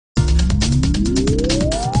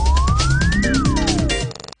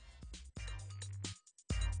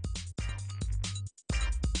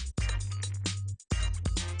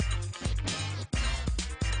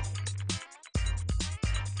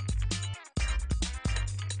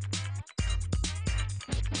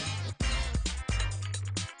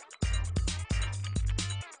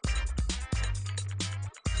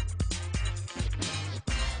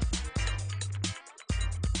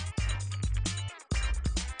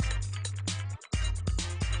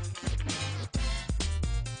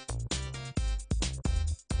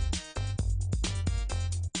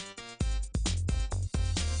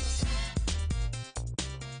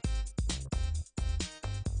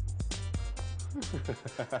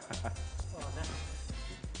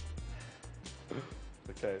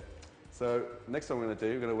Okay, so next one we're going to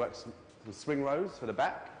do, we're going to work some swing rows for the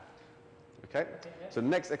back. Okay, so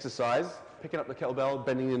next exercise, picking up the kettlebell,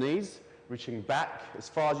 bending your knees, reaching back as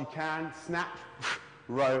far as you can, snap,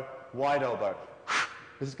 row, wide elbow.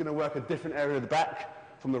 This is going to work a different area of the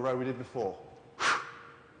back from the row we did before.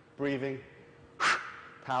 Breathing,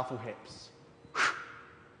 powerful hips.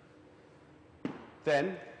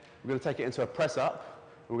 Then we're going to take it into a press up,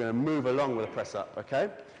 and we're going to move along with a press up,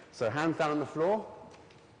 okay? So hands down on the floor,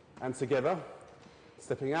 and together.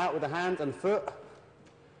 Stepping out with the hand and foot,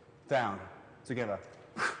 down, together,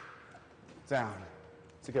 down,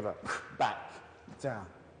 together, back, down,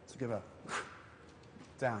 together,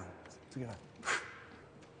 down, together,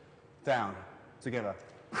 down, together,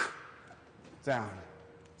 down,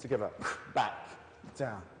 together, back,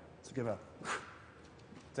 down, together,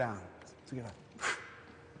 down, together.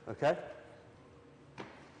 Okay?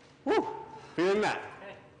 Woo! Feeling that?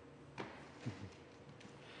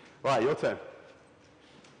 Right, your turn.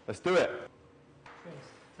 Let's do it.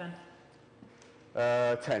 10.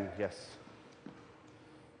 10, yes.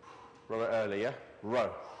 Row it early, yeah?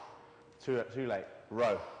 Row. Too late.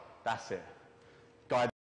 Row. That's it.